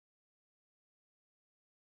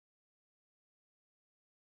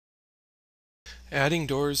Adding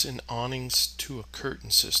doors and awnings to a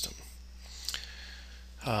curtain system.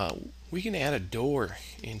 We can add a door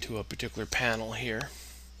into a particular panel here,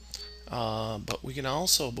 but we can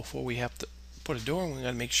also, before we have to put a door in, we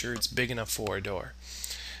got to make sure it's big enough for a door.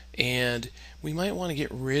 And we might want to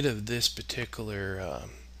get rid of this particular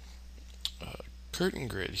curtain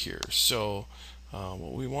grid here. So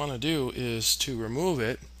what we want to do is to remove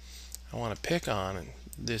it. I want to pick on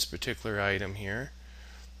this particular item here,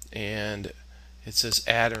 and it says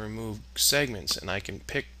add and remove segments, and I can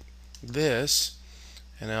pick this,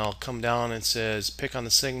 and I'll come down and it says pick on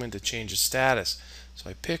the segment to change the status. So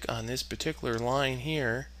I pick on this particular line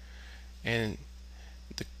here, and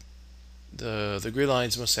the grid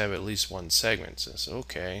lines must have at least one segment. So it's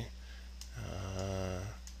okay,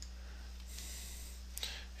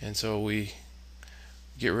 and so we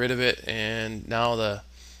get rid of it, and now the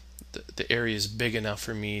area is big enough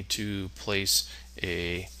for me to place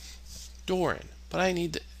a door in. But I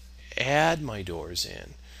need to add my doors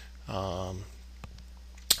in.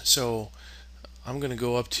 So I'm going to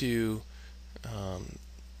go up to I'm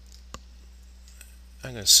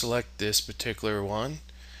going to select this particular one,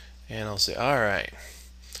 and I'll say alright,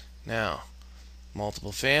 now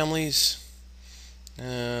multiple families,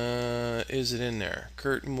 is it in there?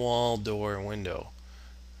 Curtain, wall, door, and window.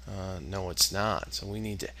 No, it's not. So we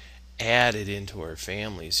need to add it into our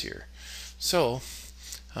families here. So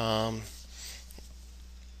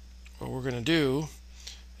what we're going to do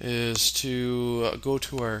is to go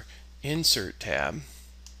to our Insert tab.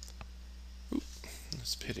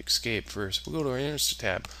 Let's hit Escape first. We'll go to our Insert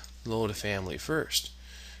tab, load a family first.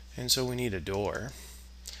 And so we need a door.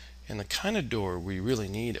 And the kind of door we really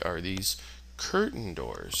need are these curtain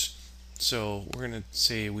doors. So we're going to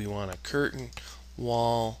say we want a curtain,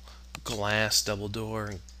 wall, glass double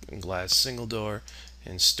door, and glass single door,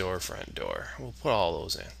 and storefront door. We'll put all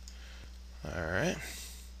those in. Alright.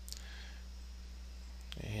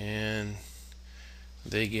 And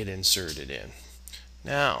they get inserted in.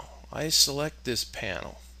 Now I select this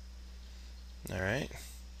panel. Alright.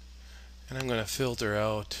 And I'm going to filter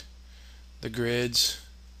out the grids,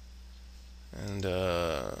 and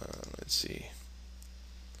let's see.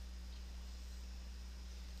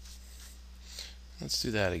 Let's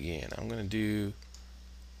do that again. I'm going to do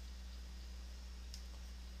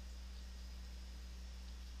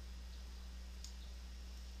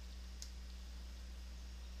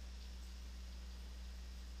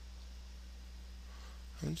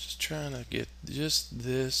I'm just trying to get just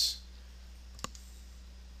this.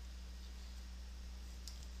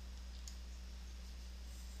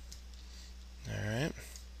 Alright.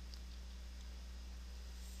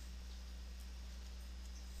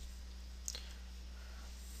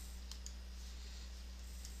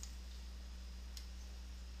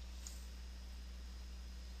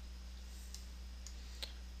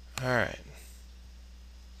 Alright.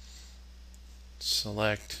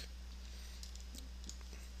 Select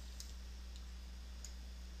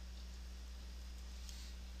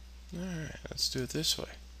Alright, let's do it this way.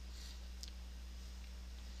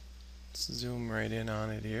 Let's zoom right in on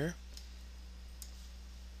it here.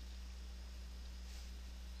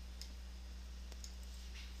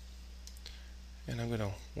 And I'm going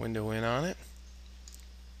to window in on it.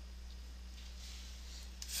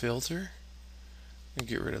 Filter. And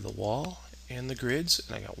get rid of the wall and the grids,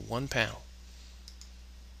 and I got one panel.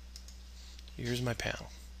 Here's my panel.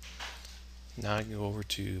 Now I can go over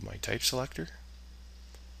to my type selector.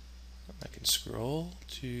 I can scroll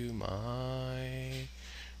to my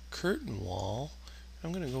curtain wall.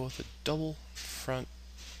 I'm going to go with a double front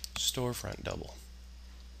storefront double.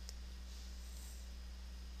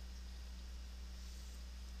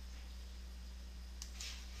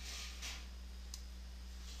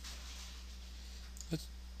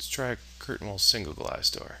 Let's try a curtain wall single glass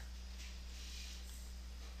door.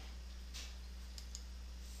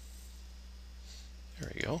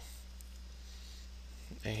 There we go.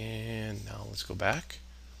 And now let's go back.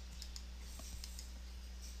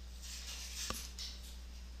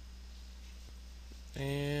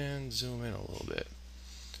 And zoom in a little bit.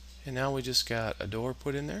 And now we just got a door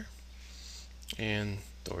put in there. And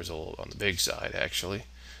the door's a little on the big side actually,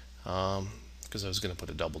 because I was going to put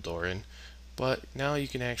a double door in. But now you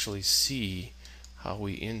can actually see how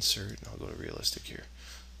we insert, and I'll go to realistic here,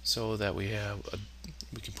 so that we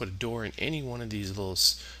can put a door in any one of these little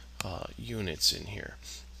units in here.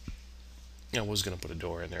 I was going to put a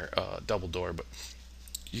door in there, double door, but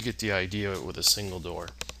you get the idea with a single door.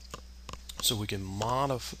 So we can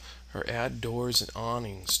modify or add doors and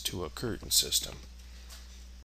awnings to a curtain system.